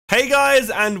Hey guys,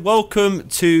 and welcome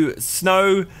to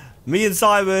Snow. Me and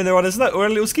Simon are on a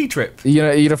little ski trip. You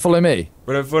gonna follow me?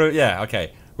 Yeah,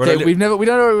 okay. Okay, we don't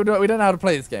know how to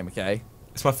play this game. Okay.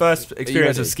 It's my first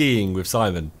experience of skiing with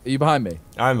Simon. Are you behind me?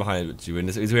 I'm behind you,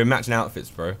 and we're matching outfits,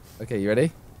 bro. Okay, you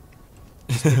ready?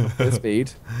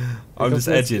 Speed. I'm just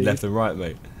edging left and right,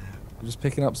 mate. I'm just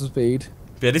picking up some speed.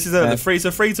 But yeah, this is a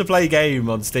free-to-play game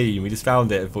on Steam. We just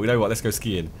found it and thought, you know what, let's go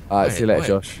skiing. Alright, see you later,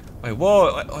 Josh. Wait,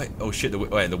 what? Oh shit!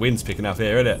 The wind's picking up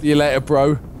here, isn't it? See you later,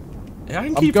 bro. Yeah, I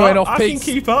can keep up. I can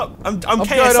keep up. I'm KSI.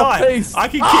 Going off piece. I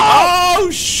can keep. Oh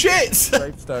shit!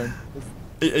 Gravestone.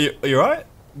 Are you right?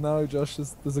 No, Josh.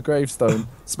 There's a gravestone.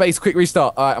 Space. Quick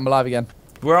restart. All right, I'm alive again.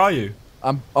 Where are you?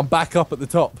 I'm back up at the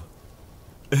top.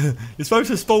 You're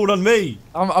supposed to spawn on me.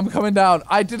 I'm coming down.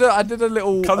 I did a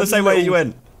little. Come the same way you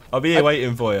went. I'll be here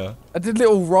waiting for you. I did a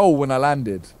little roll when I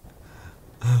landed.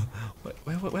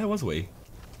 Where was we?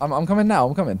 I'm coming now.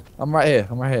 I'm coming. I'm right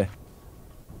here.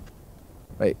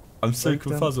 Wait. I'm so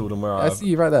confuzzled on where I am. I see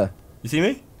you right there. You see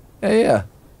me? Yeah.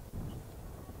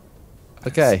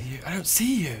 Okay. I don't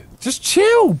see you. Just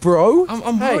chill, bro.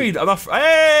 I'm worried.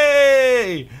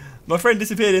 Hey! My friend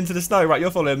disappeared into the snow. Right,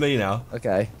 you're following me now.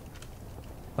 Okay.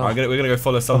 Oh. Right, we're gonna go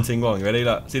follow something wrong. You ready?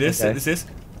 Look, see this? Okay. This.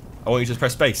 I want you to just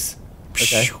press space.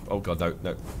 Okay. Oh god,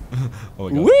 no. Oh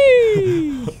my god.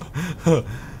 Whee!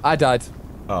 I died.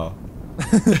 Oh.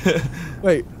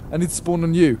 Wait, I need to spawn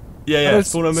on you. Yeah,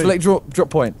 spawn on me. Select drop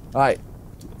point. Alright.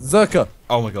 Zerkaa.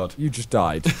 Oh my god. You just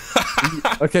died.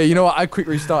 Okay, you know what? I quick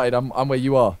restarted. I'm where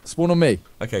you are. Spawn on me.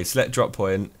 Okay, select drop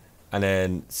point and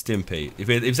then Stimpy. If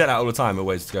you set that all the time,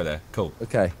 always to go there. Cool.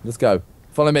 Okay, let's go.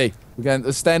 Follow me.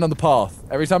 We're staying on the path.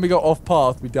 Every time we go off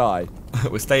path, we die.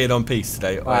 We're staying on piece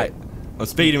today. Alright. I'm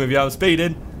speeding with you. I'm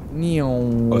speeding.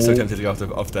 I'm so tempted to go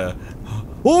off there.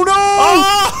 Oh no!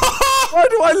 Oh! Why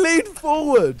do I lean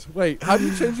forward? Wait, how do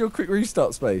you change your quick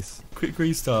restart space? Quick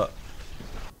restart.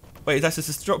 Wait, that's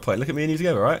just a drop point. Look at me and you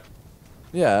together, right?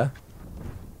 Yeah.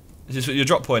 It's just your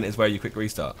drop point is where you quick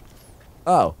restart.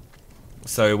 Oh.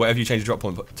 So whatever you change your drop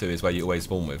point to is where you always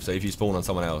spawn with. So if you spawn on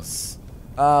someone else,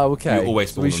 okay. you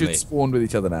always spawn we on should me. spawn with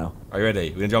each other now. Are you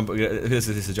ready? We're gonna jump. This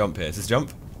is a jump here. Is this a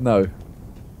jump? No.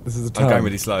 This is a turn. I'm going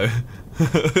really slow.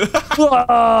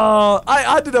 Oh,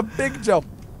 I did a big jump.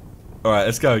 All right,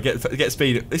 let's go. Get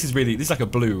speed. This is like a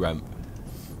blue ramp.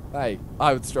 Hey,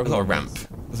 I would struggle. It's not a ramp.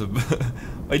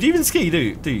 Wait, do you even ski? Do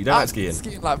you? You don't like skiing? I've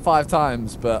skied like 5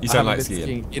 times, but you I don't haven't like been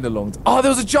skiing in a long time. Oh, there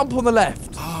was a jump on the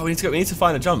left. Oh, we need to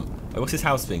find a jump. Wait, what's this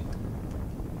house thing?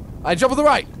 I jump on the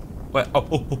right. Wait.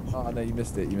 Oh. Oh no, you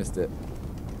missed it.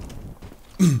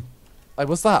 Hey,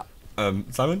 what's that?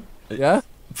 Simon? Yeah?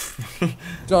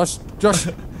 Josh,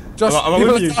 I'm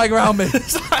people are dying around me.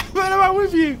 Simon, am I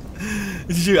with you?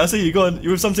 This is you. I see you. Go on.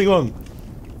 You're with something wrong.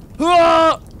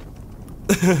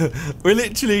 We're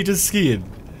literally just skiing.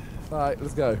 Alright,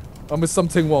 let's go. I'm with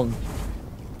something wrong.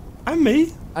 And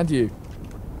me. And you.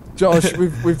 Josh,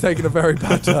 we've taken a very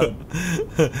bad turn.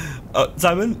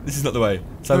 Simon, this is not the way.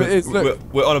 Simon, it is,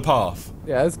 we're on a path.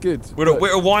 Yeah, it's good. We're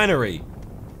a winery.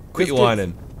 Quit your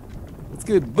whining. It's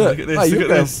good. Look at this. Hey, Look at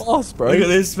this. Fast, bro. Look at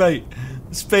this, mate.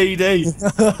 Speedy.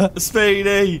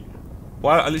 Speedy.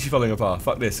 Why? I'm literally following a path.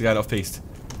 Fuck this. We're going off piste.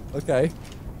 Okay.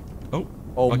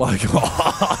 Oh my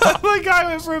god. My guy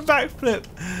went for a backflip.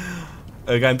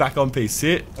 We're going back on piste.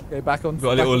 See it? Okay, back on. We've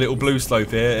got a little blue slope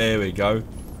here. Here we go.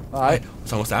 Alright.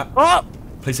 So what's that? Ah!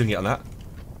 Please don't get on that.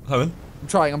 Simon.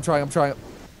 I'm trying.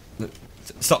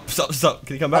 Stop.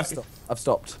 Can you come back? I've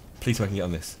stopped. Please don't get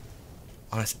on this.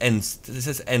 Oh, that's end. This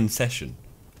says end session.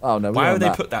 Oh no. Why would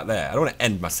they put that there? I don't want to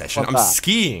end my session. I'm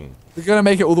skiing. We're gonna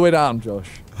make it all the way down, Josh.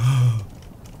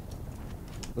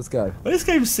 Let's go. Well, this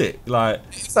game's sick. Like,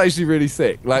 it's actually really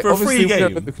sick. Like, for a obviously free we don't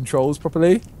game. put the controls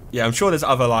properly. Yeah, I'm sure there's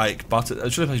other like buttons. I'm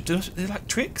sure there's like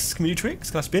tricks. Can we do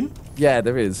tricks? Can I spin? Yeah,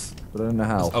 there is, but I don't know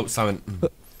how. Oh, Simon.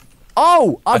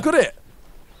 Oh, I've got it.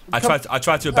 I tried to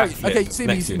do a backflip. Okay,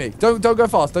 you see me. Don't go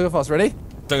fast. Ready?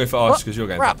 Don't go fast because you're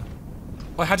going. Grab.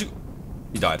 Wait, how'd you?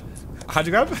 You died. How'd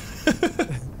you grab?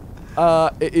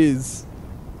 It is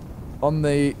on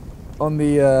the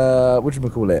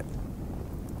whatchamacallit?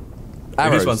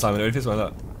 Arrows. This one, Simon. This one,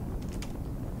 look.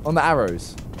 On the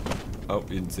arrows. Oh,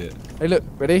 you didn't see it. Hey, look.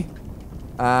 Ready?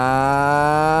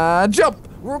 Jump.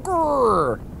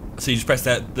 So you just press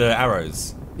the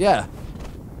arrows. Yeah.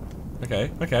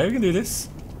 Okay, we can do this.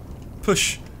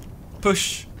 Push.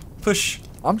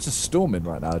 I'm just storming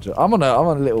right now. I'm on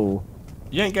a little.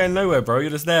 You ain't going nowhere, bro. You're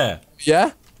just there.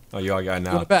 Yeah. Oh, you are going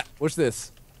now. You want to bet? Watch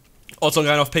this. Also, I'm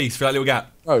going off piste for that little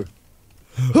gap. Oh.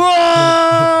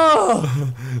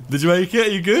 Did you make it? Are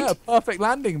you good? Yeah, perfect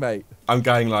landing, mate. I'm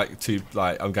going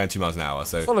I'm going 2 miles an hour.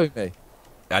 So follow me.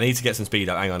 I need to get some speed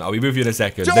up. Hang on, I'll be with you in a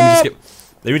second. Jump! Let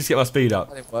me just get my speed up.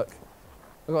 That didn't work.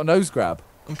 I got a nose grab.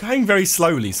 I'm going very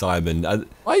slowly, Simon. Why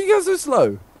are you going so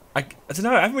slow? I don't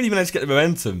know. I haven't really managed to get the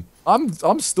momentum.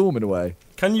 I'm storming away.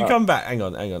 Can you come back? Hang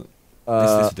on. This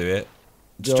will do it.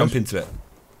 Just jump into it.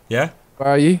 Yeah? Where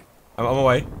are you? I'm on my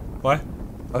way. Why?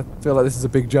 I feel like this is a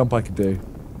big jump I can do.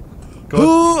 Go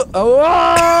on.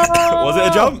 Oh! Was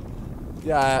it a jump?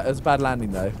 Yeah, it was a bad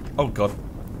landing though. Oh god.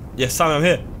 Yes, Simon, I'm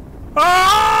here.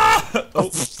 Ah! Oh.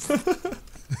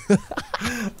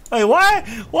 Hey,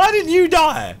 why didn't you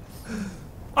die?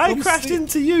 I crashed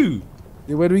into you.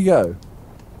 Yeah, where do we go?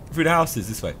 Through the houses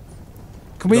this way.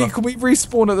 Can we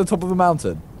respawn at the top of the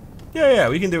mountain? Yeah,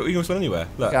 we can do it. We can spawn anywhere.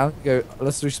 Look. Okay, go.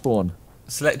 Let's respawn.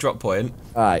 Select drop point.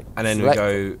 All right. And then we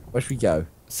go. Where should we go?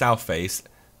 South face.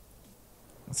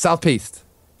 Southeast.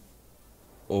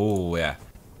 Oh yeah.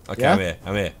 Okay, Yeah?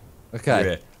 I'm here. Okay. You're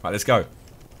here. Right, let's go.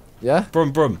 Yeah.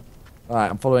 Brum brum. All right,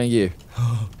 I'm following you.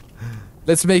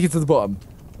 Let's make it to the bottom.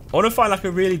 I want to find like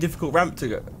a really difficult ramp to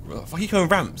go. Why are you going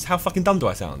ramps? How fucking dumb do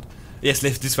I sound? Yes,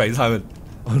 lift this way, Simon.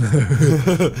 Oh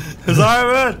no.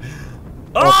 Simon!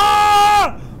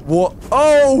 Ah! What?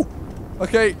 Oh!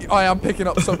 Okay, I am picking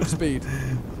up so much speed.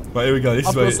 Right, here we go. This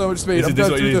I've is what got so much speed. I'm This is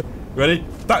going what you through need. Ready?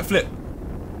 Backflip.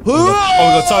 Oh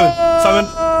my god, Simon!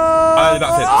 I landed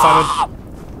backflip. Simon!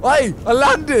 Hey, I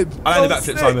landed! I landed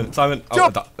backflip, Simon. Simon! Oh,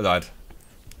 Jump. I died.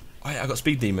 Oh, yeah, I got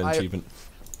speed demon achievement.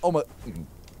 Oh my...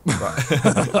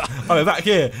 Right. I'm back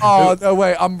here. Oh, no,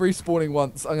 wait, I'm respawning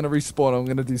once. I'm going to respawn. I'm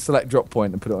going to do select drop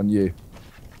point and put it on you.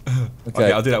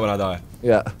 Okay, I'll do that when I die.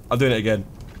 Yeah. I'm doing it again.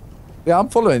 Yeah, I'm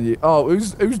following you. Oh,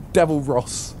 who's Devil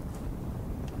Ross?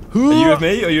 Are you with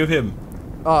me or are you with him?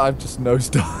 Oh, I've just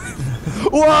nosedived.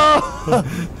 Whoa!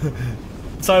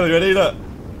 Simon, ready? Look.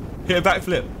 Hit a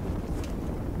backflip.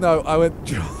 No, I went...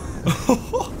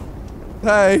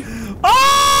 Hey.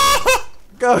 Ah!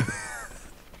 Go.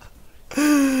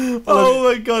 Oh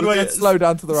my god, wait. Slow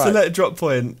down to the right. Select drop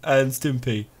point and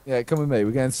Stimpy. Yeah, come with me.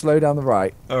 We're going to slow down the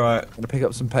right. Alright. We're going to pick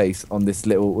up some pace on this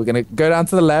little... We're going to go down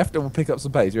to the left and we'll pick up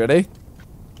some pace. You ready?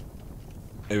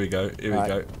 Here we go. Here we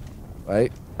go.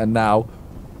 Wait. And now...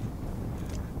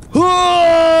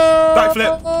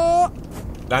 Backflip.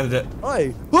 Landed it.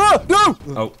 Hey. Ah, no!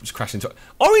 Oh, just crashed into it.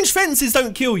 Orange fences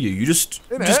don't kill you. You just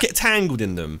Innit? get tangled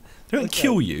in them. They don't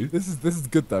kill you. This is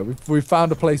good though. We've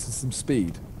found a place with some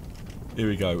speed. Here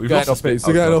we go. We've Getting lost off speed. pace.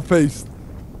 We're getting off pace.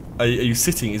 Are you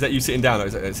sitting? Is that you sitting down? Or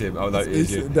is that him? Oh no, it is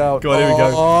you. Sitting down. Go on, here we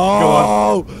go.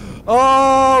 Oh, Go on.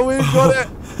 Oh, we've got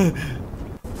it.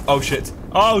 Oh shit.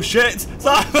 Oh shit.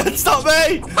 Simon, stop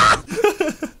me!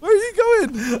 Where are you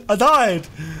going? I died.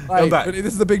 I'm back.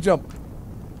 This is a big jump.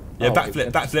 Yeah, Oh, backflip,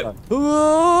 okay. backflip.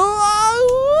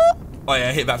 Oh, Oh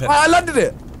yeah, hit backflip. I landed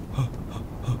it.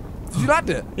 Did you land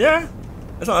it? Yeah.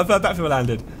 That's not the third backflip I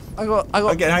landed. I got. I'm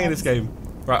getting the hang of this game.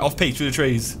 Right, off peak through the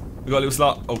trees. We got a little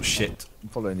slot. Oh shit. I'm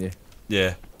following you.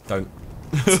 Yeah, don't.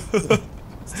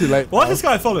 It's too late. Why is now. this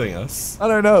guy following us? I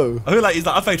don't know. I feel like he's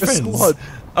like, I've made The friends. squad.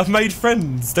 I've made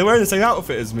friends. They're wearing the same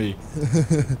outfit as me.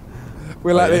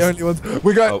 We're like Oh, the yes. only ones.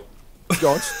 We're going. Oh.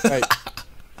 Josh, wait.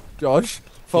 Josh,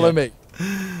 follow Yeah. me.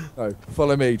 No,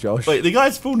 follow me, Josh. Wait, the guy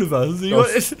spawned with us. He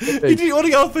Josh, didn't want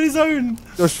to get off on his own.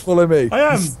 Josh, follow me. I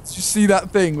am. Did you see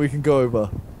that thing we can go over?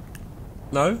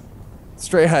 No?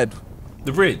 Straight ahead.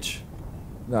 The bridge.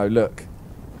 No, look.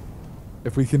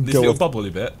 If we can This go little off,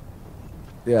 bubbly bit.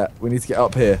 yeah, we need to get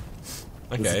up here.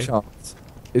 There's Okay. a chance.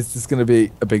 Is this going to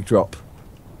be a big drop?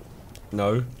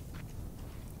 No.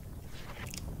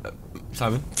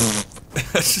 Simon.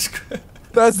 That's just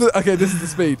That's the okay. This is the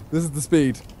speed. This is the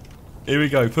speed. Here we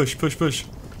go. Push, push, push.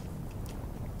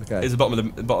 Okay. It's the bottom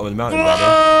of the mountain right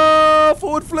Ah,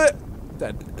 forward flip.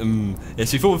 Dead. there. Yeah,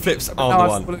 so forward flips now aren't I'm the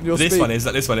one. following your This speed. one is.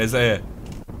 This one is there.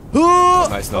 Ah!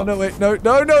 No, it's not. Oh no! Wait! No!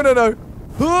 No! No! No! No!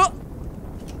 Ah!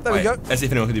 There we Wait, go. let's see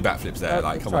if anyone can do backflips there.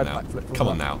 Like, I come on tried now. backflip. Come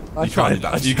on now. I You can't tried, do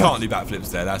I that. You tried. can't do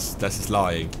backflips there. That's just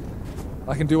lying.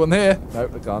 I can do one here. No,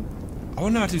 I can't. I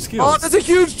want to know how to do Oh, skills. there's a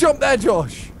huge jump there,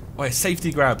 Josh. Wait,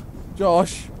 safety grab.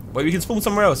 Josh. Wait, we can spawn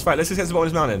somewhere else. Right, let's just get to the bottom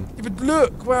of this mountain. Yeah, but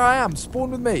look where I am.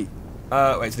 Spawn with me.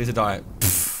 Wait, so need to die.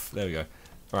 Pfft, there we go.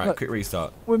 Alright, Look. quick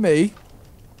restart. With me.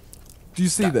 Do you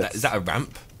see this? Is that a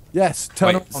ramp? Yes.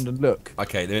 Turn Wait. around and look.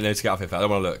 Okay, let me get off here. I don't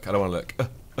want to look. I don't want to look.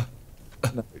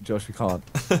 No, Josh, we can't.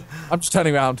 I'm just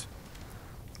turning around.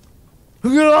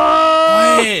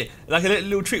 Wait, like a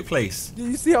little trick place.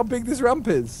 You see how big this ramp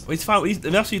is? It's fine.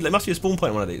 There must be a spawn point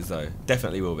on one of these though.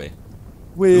 Definitely will be.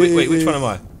 Wait, Wait, which one am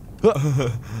I?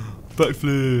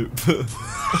 Backflip.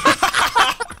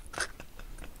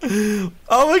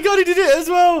 Oh my god, he did it as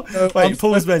well. Wait,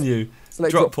 pause menu.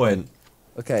 Select Drop point.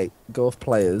 Okay, go off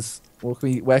players.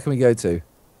 Where can we go to?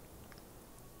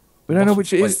 We don't know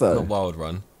which it is, though. Not Wild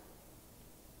Run.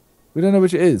 We don't know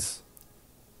which it is.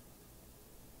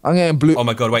 I'm getting blue. Oh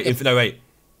my god, wait. No, wait.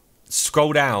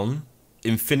 Scroll down.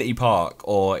 Infinity Park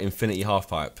or Infinity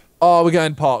Halfpipe. Oh, we're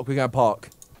going park. We're going park.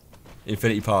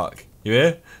 Infinity Park. You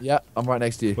here? Yeah, I'm right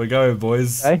next to you. We're going,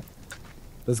 boys. Okay.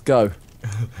 Let's go.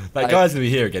 That guy's going to be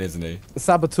here again, isn't he? The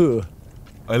saboteur.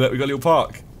 Oh, look, we got a little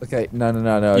park. Okay,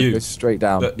 no. You. Go straight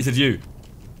down. Look, he said you.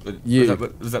 You.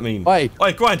 What does that mean? Oi.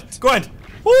 Oi, grind!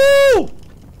 Woo! Oh,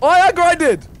 I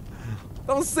grinded!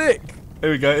 That was sick.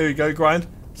 Here we go, grind.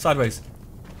 Sideways.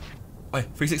 Oi,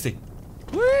 360.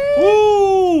 Woo!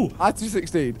 Woo! I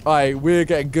 216. Alright, we're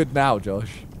getting good now,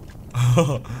 Josh.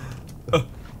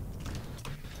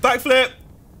 Backflip!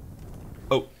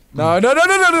 Oh. No. I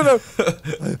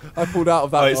pulled out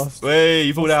of that last. Wait,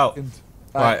 you pulled out.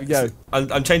 Right, we go.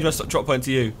 I'm changing my drop point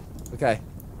to you. Okay.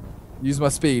 Use my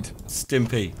speed.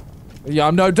 Stimpy.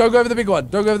 Yeah, no, don't go over the big one.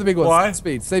 Don't go over the big one. Why?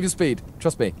 Speed. Save your speed.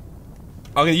 Trust me.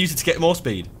 I'm going to use it to get more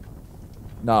speed.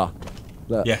 Nah.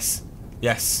 Look. Yes.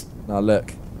 Nah,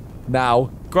 look.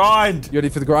 Now. Grind! You ready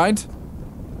for the grind?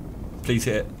 Please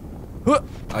hit it. Huh.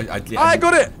 I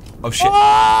got it! Oh shit.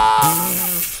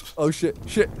 Ah! Oh shit.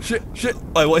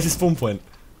 Oh, what is his spawn point?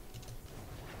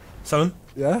 Summon?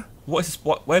 Yeah? What is this?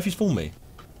 Where have you spawned me?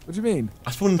 What do you mean?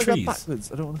 I spawned in trees.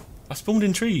 Backwards. I don't want to. I spawned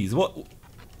in trees. What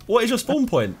is your spawn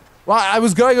point? Right, I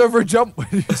was going over a jump when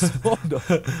you spawned.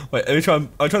 Wait, let me try. I'm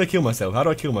trying to kill myself. How do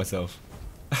I kill myself?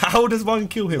 How does one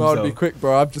kill himself? I'll be quick,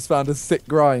 bro. I've just found a sick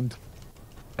grind.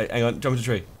 Hey, hang on, jump into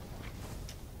a tree.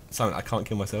 Simon, I can't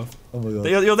kill myself. Oh my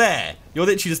god. You're there. You're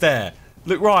literally just there.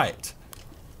 Look right.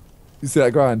 You see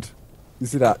that grind? You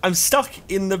see that? I'm stuck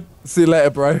in the. See you later,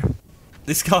 bro.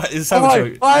 This guy is so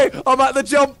much. I'm at the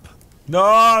jump.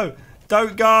 No,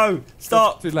 don't go.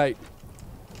 Stop. It's too late.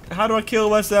 How do I kill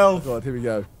myself? Oh god, here we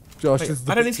go. Josh, Wait, this is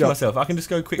the I don't big need to kill jump. myself. I can just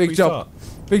go quick Big restart.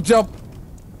 jump. Big jump.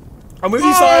 I'm with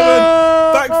you,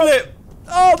 Simon. Backflip.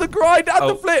 Oh, the grind and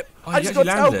the flip. Oh, I just got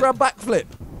tail grab backflip.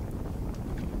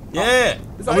 Yeah.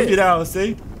 Is I'm that with you it? now.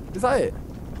 See. Is that it?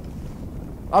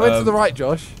 I went to the right,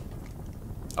 Josh.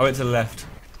 I went to the left.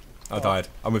 I died.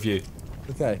 I'm with you.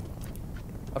 Okay.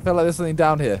 I feel like there's something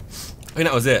down here. I think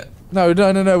that was it. No,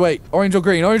 wait. Orange or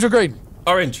green? Orange or green?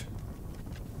 Orange.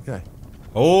 Okay.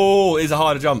 Oh, these are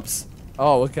harder jumps.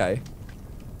 Oh, okay.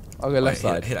 I'll go left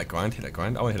side. Hit that grind. Hit that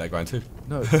grind. I want to hit that grind too.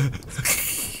 No.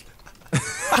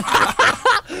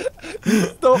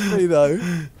 Stop me though.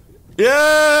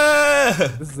 Yeah!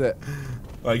 This is it.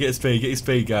 Alright, get your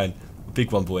speed going.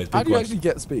 Big one, boys. Big How do you one. actually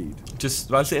get speed? Just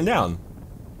by sitting down.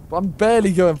 But I'm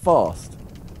barely going fast.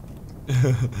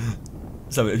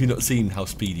 So, have you not seen how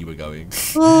speedy we're going?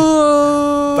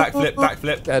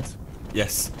 Backflip. Dead.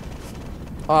 Yes.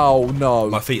 Oh no.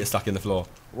 My feet are stuck in the floor.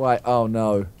 Wait, oh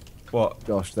no. What?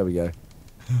 Gosh, there we go.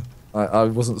 I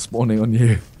wasn't spawning on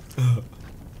you.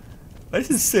 This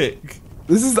is sick.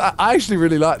 This is. I actually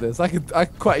really like this. I could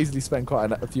quite easily spend quite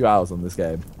a few hours on this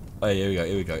game. Oh, here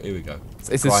we go.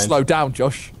 It's a slow down,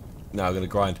 Josh. No, I'm gonna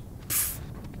grind.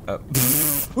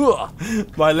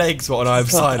 My legs were on either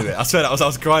side of it. I swear I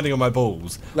was grinding on my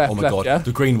balls. Left, oh my left, god, yeah?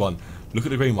 the green one. Look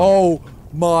at the green one. Oh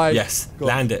my. Yes, god.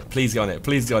 land it. Please get on it.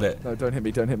 Please get on it. No, don't hit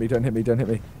me. Don't hit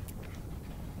me.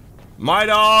 My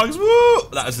dogs. Woo!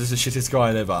 That was just the shittest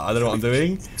grind ever. I don't know what I'm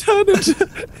doing. Turn it.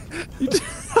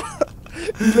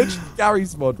 You literally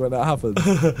Gary's mod when that happens.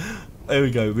 There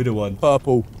we go, middle one.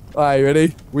 Purple. Are you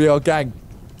ready? We are gang.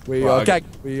 We are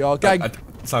gang.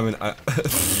 Simon, I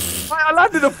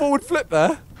landed a forward flip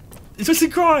there. it's just a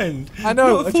grind. I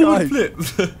know, Not a I forward tried.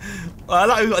 flip. I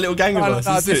like we've got a little gang of us.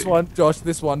 No, It's this sick. one, Josh,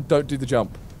 this one, don't do the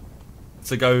jump.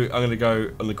 So I'm gonna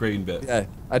go on the green bit. Yeah,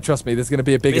 and trust me, there's going to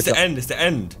be a bigger jump. It's the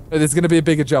end. No, there's going to be a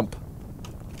bigger jump.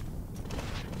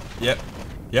 Yep.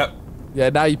 Yeah,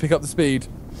 now you pick up the speed.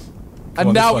 And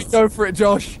on, now this we go for it,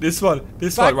 Josh. This one.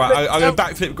 Backflip, Right, I'm gonna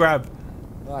backflip grab.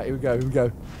 Alright, here we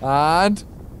go. And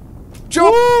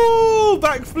jump! Woo!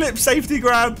 Backflip safety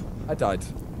grab. I died.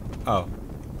 Oh.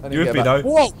 I didn't You're with get me back. though.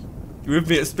 Whoa! You're with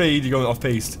me at speed, you're going off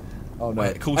piste. Oh no.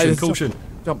 Wait, caution.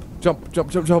 Jump.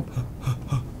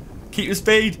 Keep the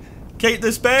speed. Keep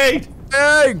the speed.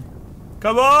 Bang!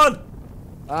 Come on.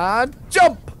 And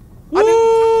jump!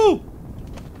 Woo!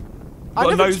 I Got a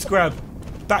never nose grab.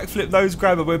 Backflip nose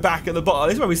grab and we're back at the bottom.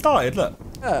 This is where we started, look.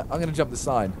 Yeah, I'm going to jump the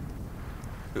sign.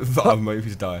 I'm waiting for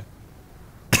you to die.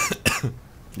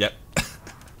 Yep.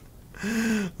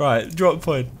 Right, drop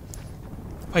point.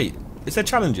 Wait, is there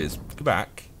challenges? Go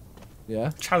back.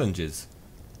 Yeah? Challenges.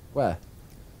 Where?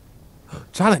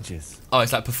 Challenges? Oh,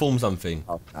 it's like perform something.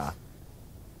 Oh, nah.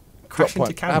 Crash Drop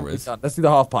into point. Haven't we cameras. done? Let's do the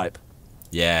half pipe.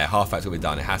 Yeah, half pipe's got to be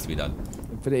done. It has to be done.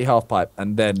 Infinity half pipe,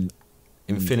 and then...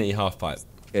 Infinity half pipe.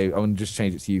 Okay, I'm gonna just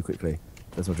change it to you quickly.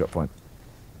 There's my drop point.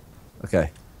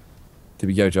 Okay. Here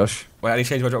we go, Josh. Wait, I need to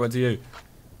change my drop point to you.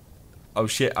 Oh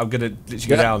shit, I'm gonna literally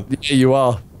go down. Yeah, you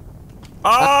are.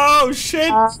 Oh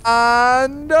shit!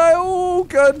 And all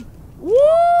good. Woo!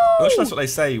 I'm not sure that's what they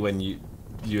say when you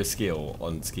do a skill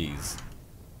on skis.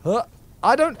 Huh?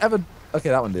 I don't ever. Okay,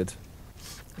 that one did.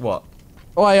 What?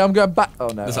 Oh, hey, I'm going back. Oh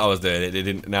no. That's what I was doing. It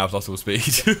didn't. Now I've lost all speed.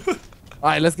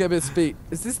 Alright, let's get a bit of speed.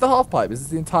 Is this the half pipe? Is this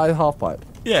the entire half pipe?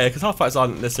 Yeah, because half pipes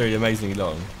aren't necessarily amazingly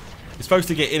long. You're supposed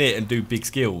to get in it and do big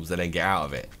skills and then get out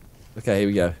of it. Okay, here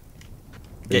we go.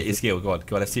 Get your skill. Go on.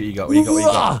 Go on. Let's see what you got. What you got? What you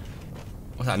got?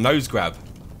 What's that? Nose grab.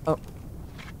 Oh.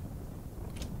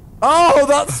 Oh,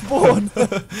 that spawned.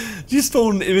 You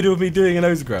spawned in the middle of me doing a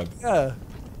nose grab. Yeah.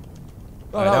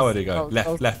 Oh, Right, now where do you go?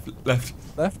 Left. Left.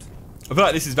 I feel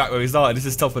like this is back where we started. This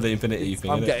is top of the infinity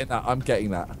thing. I'm getting that. I'm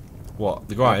getting that. What?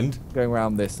 The grind? Going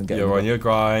around this and getting. You're on your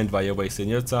grind, but you're wasting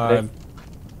your time.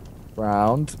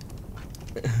 Round.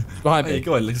 Behind me. Hey,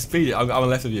 go on. Let's speed it. I'm on the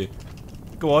left of you.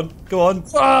 Go on. Go on.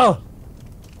 Oh!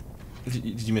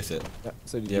 Did you miss it? Yeah,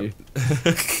 so did Yep. you.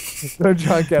 Don't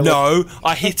try and get No,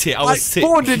 I hit it. I was sick.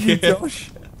 spawned in you,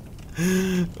 Josh.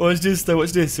 Watch this though.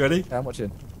 Watch this. Ready? Yeah, I'm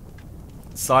watching.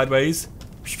 Sideways.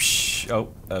 Oh.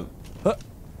 Huh.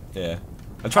 Yeah.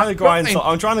 I'm trying to grind.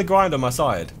 I'm trying to grind on my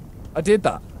side. I did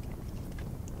that.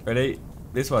 Ready?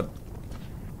 This one.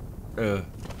 Wait.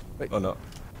 Or not?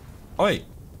 Oh wait.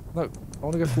 No, I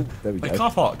want to go full. There we Wait, go.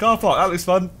 car park. Car park. That looks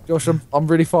fun. Josh, I'm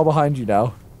really far behind you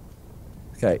now.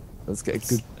 Okay, let's get a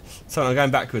good. So I'm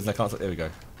going backwards and I can't. There we go.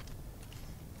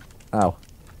 Ow.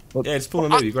 Well, Yeah, just spawn on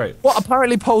me would be great. What?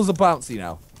 Apparently poles are bouncy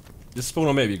now. Just spawn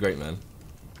on me would be great, man.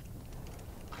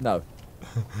 No.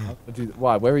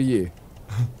 Why? Where are you?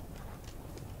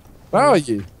 Where are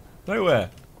you? Nowhere.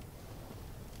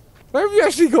 Where have you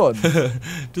actually gone?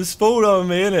 Just spawn on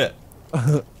me, innit?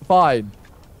 Fine.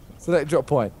 Select drop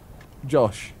point.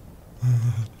 Josh.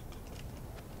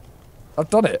 I've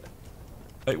done it.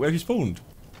 Wait, where have you spawned?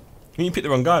 You picked the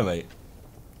wrong guy, mate.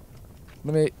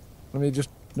 Let me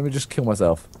just kill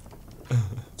myself.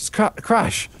 Just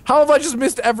crash. How have I just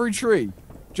missed every tree?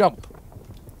 Jump.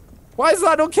 Why is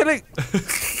that not killing?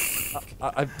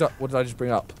 What did I just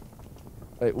bring up?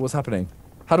 Wait, what's happening?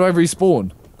 How do I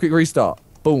respawn? Quick restart.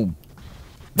 Boom.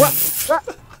 What?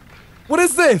 What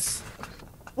is this?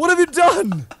 What have you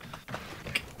done?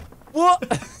 What?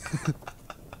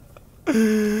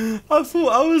 I thought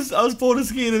I was born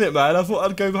skiing in it, man. I thought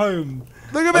I'd go home.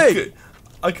 Look at me.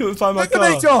 I couldn't find my Look car.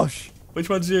 at me, Josh. Which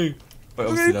one's you? Wait, Look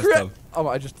obviously at that's dumb. Oh,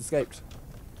 I just escaped.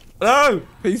 No!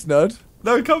 Peace, nerd.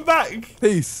 No, come back!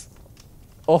 Peace.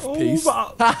 Off Oh, peace.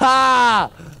 but-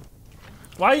 Ha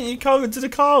Why didn't you come into the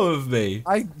car with me?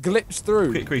 I glitched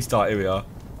through. Quick restart, here we are.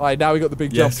 Alright, now we got the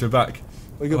big jump. Yes, we're back.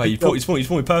 We got Wait, big jump. you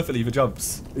spawned perfectly for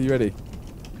jumps. Are you ready?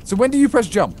 So when do you press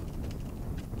jump?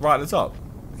 Right at the top.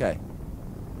 Okay.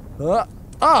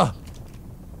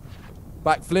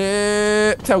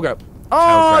 Backflip. Tail grab. Oh, Tail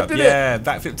I grab. did it. Yeah,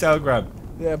 backflip tail grab.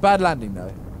 Yeah, bad landing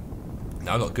though.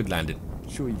 No, I got a good landing.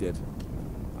 Sure you did.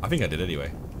 I think I did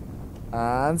anyway.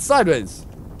 And sideways.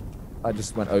 I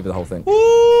just went over the whole thing.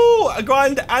 Ooh, a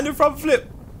grind and a front flip.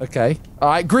 Okay.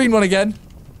 Alright, green one again.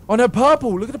 Oh no,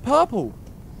 purple. Look at the purple.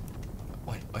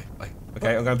 Wait.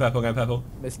 Okay, I'm going purple.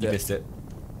 Missed You it. missed it.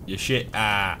 You shit.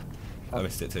 I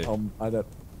missed it too. I don't.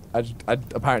 I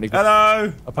apparently.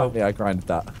 Hello. Apparently, I grinded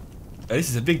that. Oh, this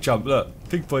is a big jump. Look,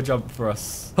 big boy jump for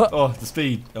us. Huh. Oh, the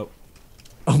speed. Oh.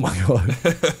 Oh my god.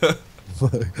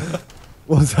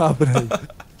 What's happening?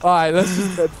 Alright, let's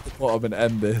just get to the bottom and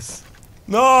end this.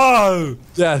 No.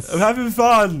 Yes. I'm having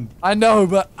fun. I know,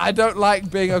 but I don't like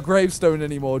being a gravestone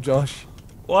anymore, Josh.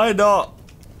 Why not?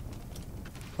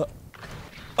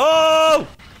 Oh!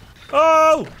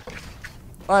 Oh!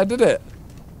 I did it.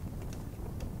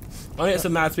 I get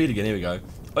some mad speed again. Here we go.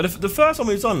 Oh, the first one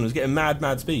we was on was getting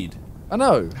mad speed. I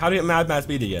know. How do you get mad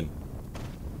speed again?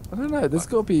 I don't know. There's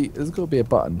got to be a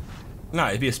button. No,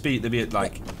 it'd be a speed. There'd be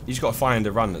like you just got to find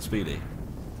a run that's speedy.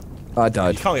 I You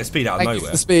died. can't get speed out of Thank you for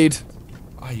nowhere. the speed.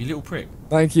 Oh, you little prick.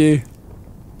 Thank you.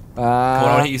 Come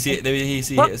on, you see it. Let me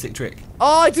see What? a sick trick.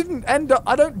 Oh, I didn't end up.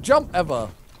 I don't jump ever.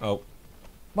 Oh,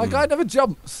 My guy never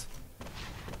jumps.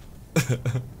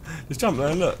 just jump,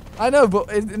 man. Look, I know,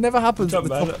 but it never happens Jump, at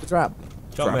the man, top of the trap.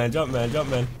 jump, man, jump, man, jump,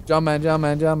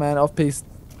 man. Jump, man. Off piece.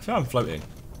 I feel I'm floating.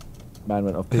 Man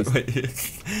went off piece. Wait,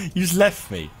 you just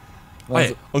left me.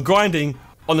 Wait, I'm grinding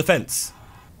on the fence.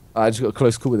 I just got a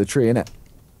close call with a tree, innit?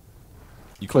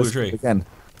 You call Close the tree. again.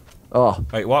 Oh,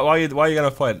 Wait, why are you going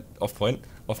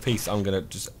off piece? I'm gonna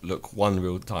just look one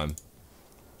real time.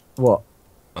 what?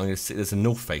 I'm gonna sit. There's a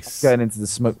north face. Going into the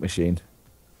smoke machine.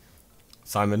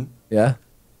 Simon, Yeah.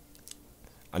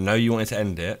 I know you wanted to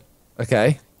end it,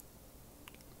 Okay.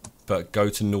 but go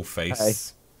to North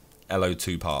Face, Okay.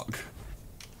 LO2 Park.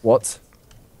 What?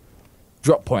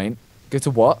 Drop point. Go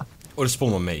to what? Or just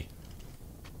spawn on me.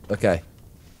 Okay.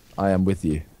 I am with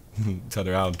you. Turn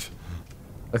around.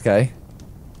 Okay.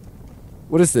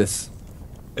 What is this?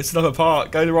 It's another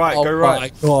park. Go to right. Oh Go right.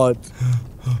 my god.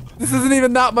 This isn't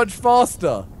even that much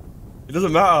faster. It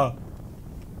doesn't matter.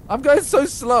 I'm going so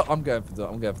slow. I'm going for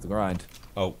the grind.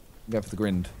 Oh. I'm going for the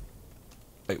grind.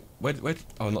 Wait. Where?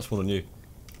 Oh, I'm not spawned on you.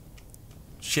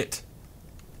 Shit.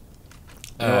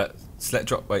 What? Select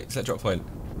drop. Wait. Select drop point.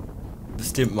 The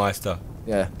Stimpmeister.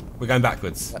 Yeah. We're going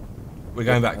backwards. We're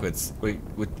going backwards.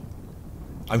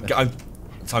 I'm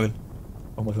Simon.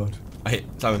 Oh my god. I hit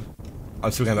Simon.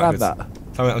 I'm still going Grab backwards.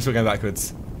 that. Simon, I'm still going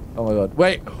backwards. Oh my god.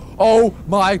 Wait. Oh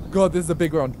my god, this is a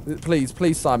big one. Please,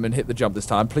 please, Simon, hit the jump this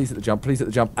time. Please hit the jump. Please hit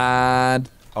the jump. And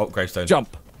Oh, gravestone.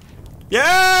 jump.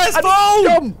 Yes, And ball!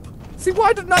 jump. See,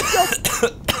 why didn't I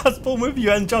jump? I spawned with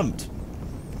you and jumped.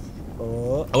 I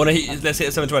want to hit. Let's hit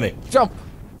a 720. Jump.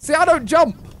 See, I don't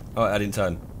jump. Oh, I didn't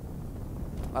turn.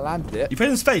 I landed it. You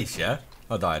played in space, yeah?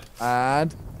 I died.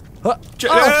 And... Huh.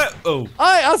 Oh.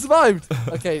 I survived.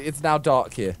 Okay, it's now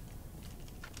dark here.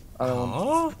 I don't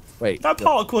want... Wait. That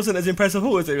park wasn't as impressive as I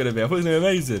thought it was going to be. I thought it was going to be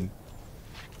amazing.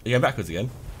 Are you going backwards again?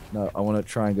 No, I want to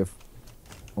try and go...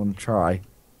 I want to try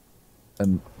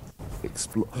and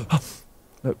explore...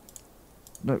 No.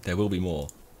 No. There will be more.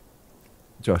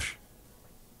 Josh.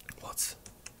 What?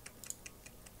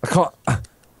 I can't...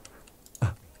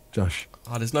 Josh.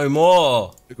 Oh, there's no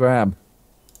more. Graham.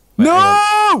 Wait,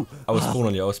 No! I was spawning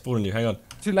on you. I was spawning on you. Hang on.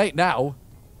 Too late now.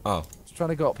 Oh. Just trying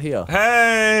to go up here.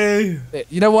 Hey!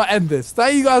 You know what? End this.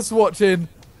 Thank you guys for watching.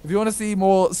 If you want to see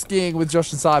more skiing with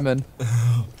Josh and Simon,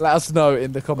 let us know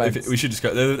in the comments. We should just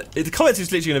go. The comments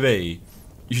is literally going to be,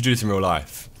 you should do this in real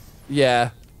life.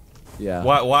 Yeah. Yeah.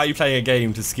 Why are you playing a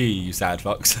game to ski, you sad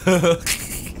fucks?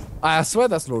 I swear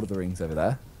that's Lord of the Rings over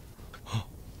there.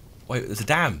 Wait, there's a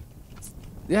dam.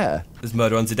 Yeah. There's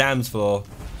murder on the dam's floor.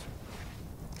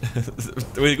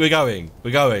 We're going.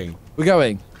 We're going. We're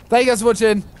going. Thank you guys for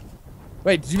watching.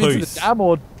 Wait, did you mean to Peace. the dam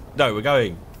or... No, we're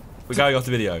going. We're going off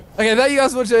the video. Okay, thank you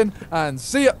guys for watching, and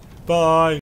see ya. Bye.